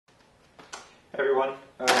everyone.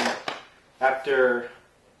 After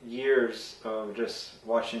years of just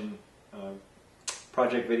watching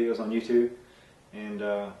project videos on YouTube, and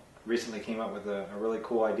recently came up with a really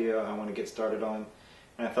cool idea I want to get started on,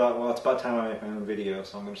 and I thought, well, it's about time I make my own video,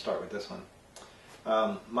 so I'm going to start with this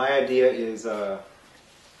one. My idea is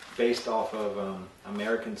based off of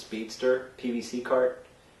American Speedster PVC cart.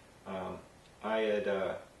 I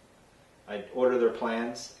ordered their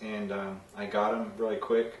plans, and I got them really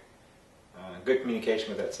quick. Good communication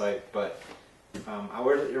with that site, but I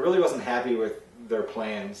really wasn't happy with their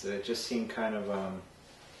plans. It just seemed kind of,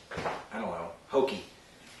 I don't know, hokey.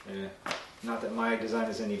 Not that my design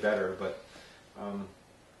is any better, but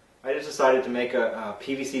I just decided to make a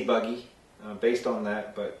PVC buggy based on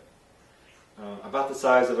that, but about the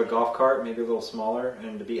size of a golf cart, maybe a little smaller,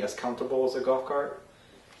 and to be as comfortable as a golf cart.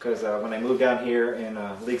 Because when I moved down here in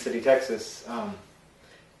League City, Texas,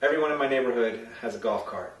 everyone in my neighborhood has a golf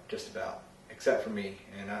cart, just about, except for me.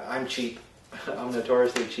 And I'm cheap. I'm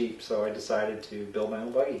notoriously cheap, so I decided to build my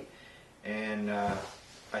own buggy. And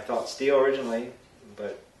I thought steel originally,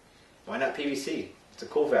 but why not PVC? It's a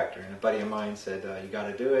cool factor. And a buddy of mine said, you got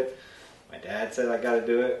to do it. My dad said I got to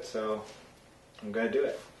do it, so I'm going to do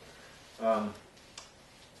it. I'm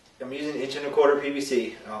using 1.25"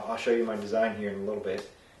 PVC. I'll show you my design here in a little bit.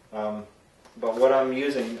 But what I'm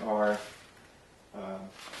using are,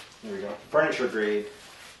 here we go, furniture grade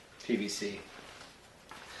PVC.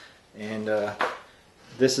 And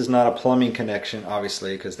this is not a plumbing connection,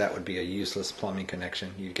 obviously, because that would be a useless plumbing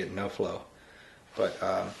connection. You'd get no flow. But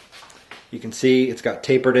you can see it's got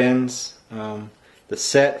tapered ends. The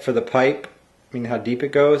set for the pipe, I mean how deep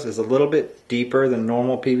it goes, is a little bit deeper than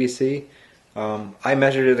normal PVC. I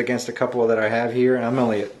measured it against a couple that I have here, and I'm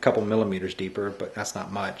only a couple millimeters deeper, but that's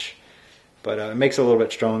not much. But it makes it a little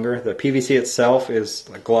bit stronger. The PVC itself is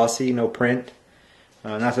like glossy, no print.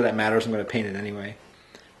 Not that that matters, I'm going to paint it anyway.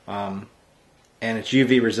 And it's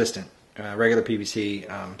UV resistant. Regular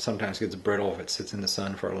PVC sometimes gets brittle if it sits in the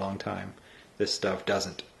sun for a long time. This stuff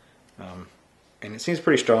doesn't. And it seems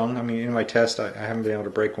pretty strong. I mean, in my test, I haven't been able to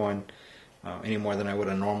break one any more than I would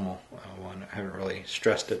a normal one. I haven't really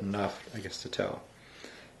stressed it enough, I guess, to tell.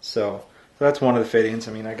 So that's one of the fittings.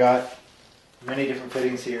 I mean, I got many different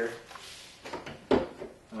fittings here.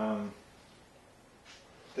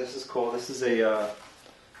 This is cool. This is a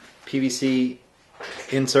PVC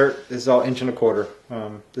insert. This is all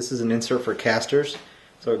 1.25". This is an insert for casters,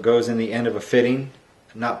 so it goes in the end of a fitting,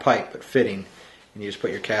 not pipe, but fitting, and you just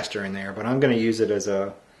put your caster in there. But I'm going to use it as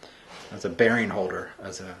a bearing holder.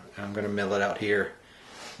 I'm going to mill it out here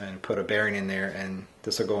and put a bearing in there, and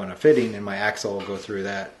this will go in a fitting, and my axle will go through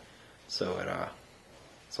that, so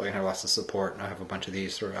I can have lots of support. And I have a bunch of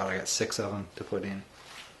these throughout. I got 6 of them to put in.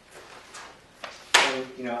 And,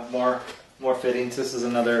 you know, more fittings. This is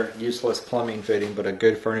another useless plumbing fitting, but a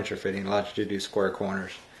good furniture fitting. Allows you to do square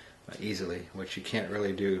corners easily, which you can't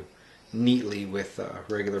really do neatly with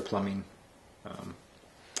regular plumbing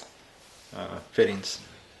fittings.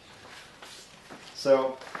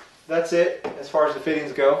 So that's it as far as the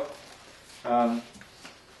fittings go.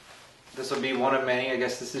 This will be one of many. I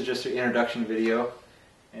guess this is just an introduction video,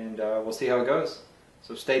 and we'll see how it goes.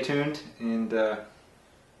 So stay tuned, and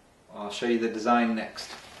I'll show you the design next.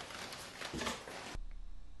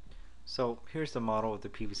 So here's the model of the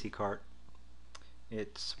PVC cart.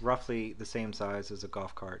 It's roughly the same size as a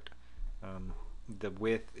golf cart. The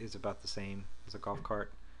width is about the same as a golf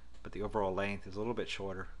cart, but the overall length is a little bit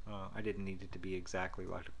shorter. I didn't need it to be exactly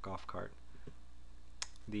like a golf cart.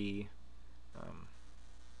 The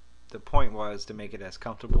point was to make it as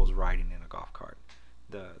comfortable as riding in a golf cart.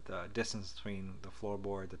 The distance between the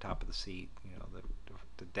floorboard, the top of the seat, you know,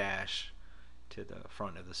 the dash to the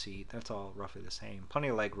front of the seat, that's all roughly the same. Plenty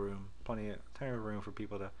of leg room, plenty of room for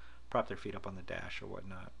people to prop their feet up on the dash or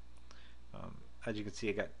whatnot. As you can see,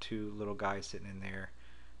 I got 2 little guys sitting in there.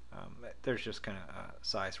 There's just kind of a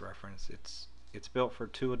size reference. It's built for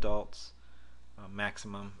 2 adults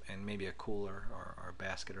maximum, and maybe a cooler or a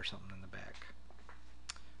basket or something in the back.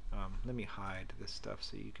 Let me hide this stuff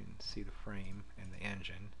so you can see the frame and the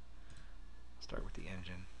engine. Start with the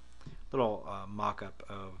engine. Little mock-up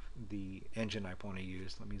of the engine I want to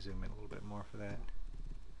use. Let me zoom in a little bit more for that.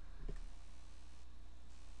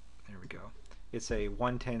 There we go. It's a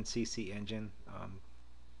 110cc engine.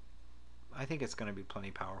 I think it's going to be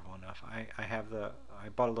plenty powerful enough. I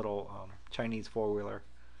bought a little Chinese 4-wheeler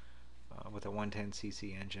with a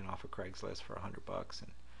 110cc engine off of Craigslist for $100,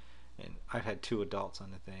 and I've had 2 adults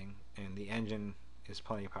on the thing, and the engine is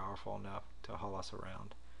plenty powerful enough to haul us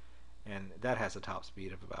around, and that has a top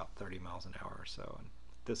speed of about 30 miles an hour or so. And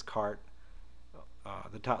this cart,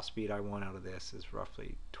 the top speed I want out of this is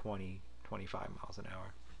roughly 20 25 miles an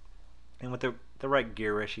hour. And with the right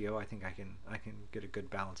gear ratio, I think I can get a good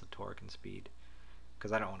balance of torque and speed,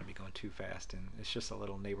 because I don't want to be going too fast, and it's just a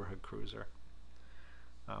little neighborhood cruiser.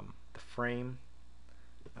 The frame,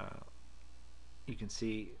 you can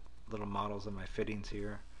see little models of my fittings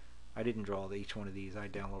here. I didn't draw each one of these. I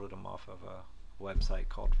downloaded them off of a website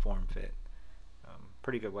called FormFit.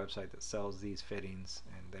 Pretty good website that sells these fittings,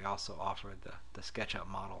 and they also offer the SketchUp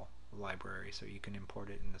model library, so you can import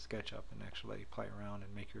it into SketchUp and actually play around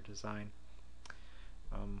and make your design.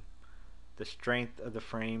 The strength of the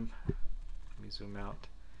frame, let me zoom out.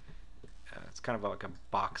 It's kind of like a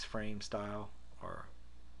box frame style,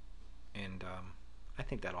 and I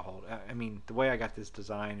think that'll hold. I mean, the way I got this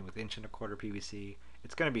design with 1.25" PVC,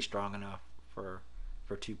 it's going to be strong enough for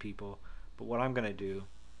 2 people. But what I'm going to do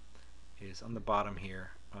is on the bottom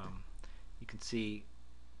here, you can see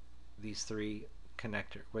these 3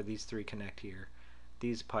 connector where these 3 connect here.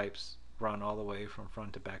 These pipes run all the way from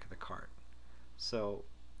front to back of the cart. So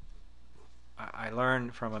I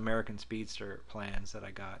learned from American Speedster plans that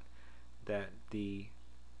I got that the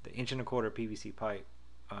 1.25" PVC pipe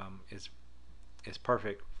is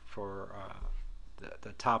perfect for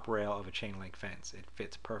the top rail of a chain link fence. It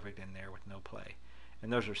fits perfect in there with no play,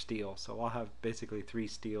 and those are steel. So I'll have basically 3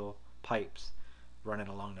 steel pipes running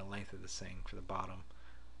along the length of the thing for the bottom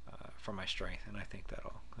for my strength, and I think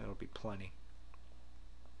that'll be plenty.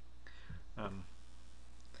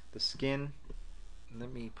 The skin.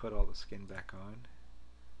 Let me put all the skin back on.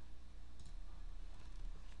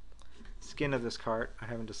 Skin of this cart, I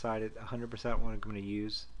haven't decided 100% what I'm going to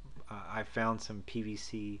use. I found some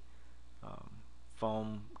PVC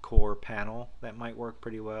foam core panel that might work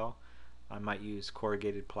pretty well. I might use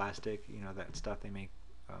corrugated plastic, you know, that stuff they make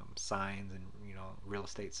signs and, you know, real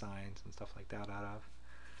estate signs and stuff like that out of.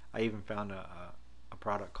 I even found a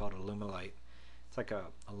product called Alumilite. It's like a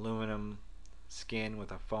aluminum skin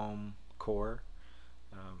with a foam core.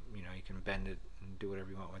 You know, you can bend it and do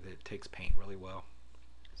whatever you want with it. It takes paint really well.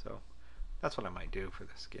 So that's what I might do for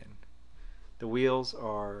the skin. The wheels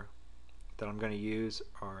that I'm going to use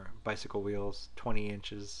are bicycle wheels, 20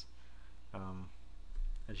 inches.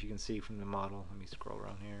 As you can see from the model, let me scroll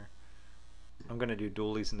around here. I'm going to do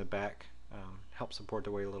dualies in the back, help support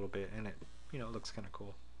the weight a little bit, and it, you know, looks kind of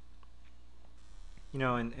cool. You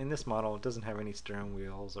know, in this model, it doesn't have any steering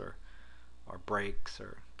wheels or brakes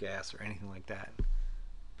or gas or anything like that.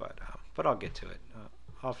 But I'll get to it.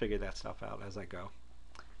 I'll figure that stuff out as I go.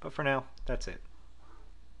 But for now, that's it.